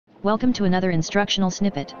Welcome to another instructional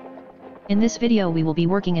snippet. In this video we will be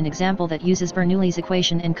working an example that uses Bernoulli's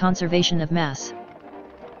equation in conservation of mass.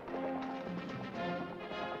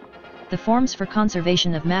 The forms for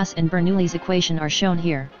conservation of mass and Bernoulli's equation are shown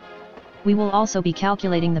here. We will also be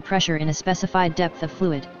calculating the pressure in a specified depth of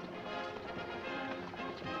fluid.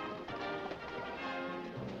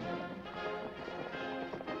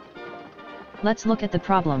 Let's look at the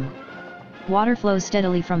problem. Water flows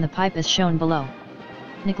steadily from the pipe as shown below.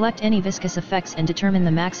 Neglect any viscous effects and determine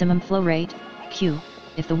the maximum flow rate, Q,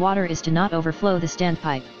 if the water is to not overflow the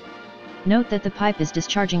standpipe. Note that the pipe is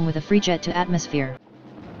discharging with a free jet to atmosphere.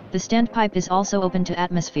 The standpipe is also open to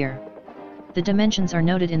atmosphere. The dimensions are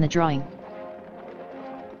noted in the drawing.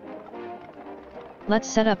 Let's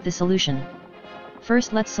set up the solution.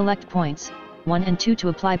 First let's select points 1 and 2 to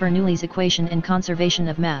apply Bernoulli's equation in conservation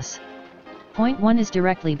of mass. Point 1 is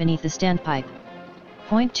directly beneath the standpipe.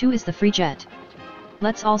 Point 2 is the free jet.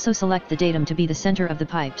 Let's also select the datum to be the center of the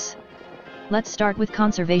pipes. Let's start with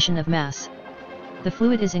conservation of mass. The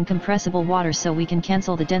fluid is incompressible water, so we can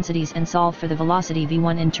cancel the densities and solve for the velocity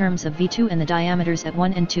v1 in terms of v2 and the diameters at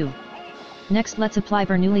 1 and 2. Next let's apply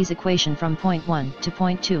Bernoulli's equation from point 1 to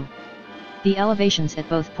point 2. The elevations at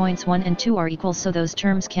both points 1 and 2 are equal, so those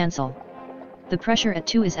terms cancel. The pressure at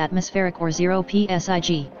 2 is atmospheric or 0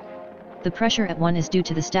 psig. The pressure at 1 is due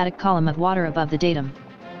to the static column of water above the datum.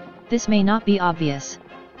 This may not be obvious.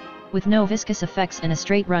 With no viscous effects and a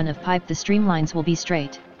straight run of pipe, the streamlines will be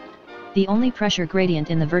straight. The only pressure gradient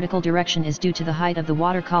in the vertical direction is due to the height of the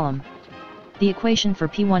water column. The equation for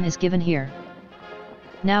P1 is given here.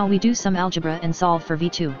 Now we do some algebra and solve for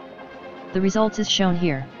V2. The results is shown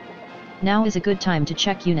here. Now is a good time to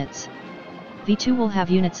check units. V2 will have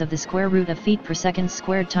units of the square root of feet per second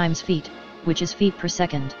squared times feet, which is feet per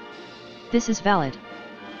second. This is valid.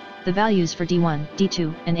 The values for D1,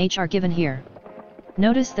 D2, and H are given here.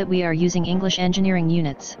 Notice that we are using English engineering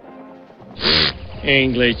units.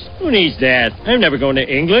 English? Who needs that? I'm never going to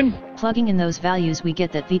England. Plugging in those values we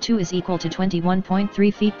get that V2 is equal to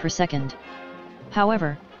 21.3 feet per second.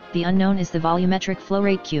 However, the unknown is the volumetric flow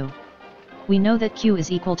rate Q. We know that Q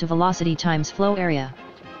is equal to velocity times flow area.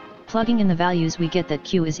 Plugging in the values we get that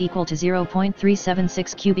Q is equal to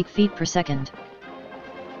 0.376 cubic feet per second.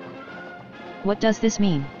 What does this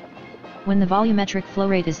mean? When the volumetric flow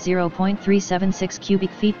rate is 0.376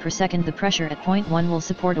 cubic feet per second, the pressure at point 1 will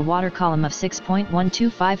support a water column of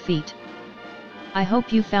 6.125 feet. I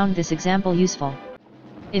hope you found this example useful.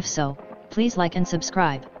 If so, please like and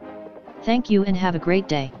subscribe. Thank you and have a great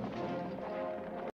day.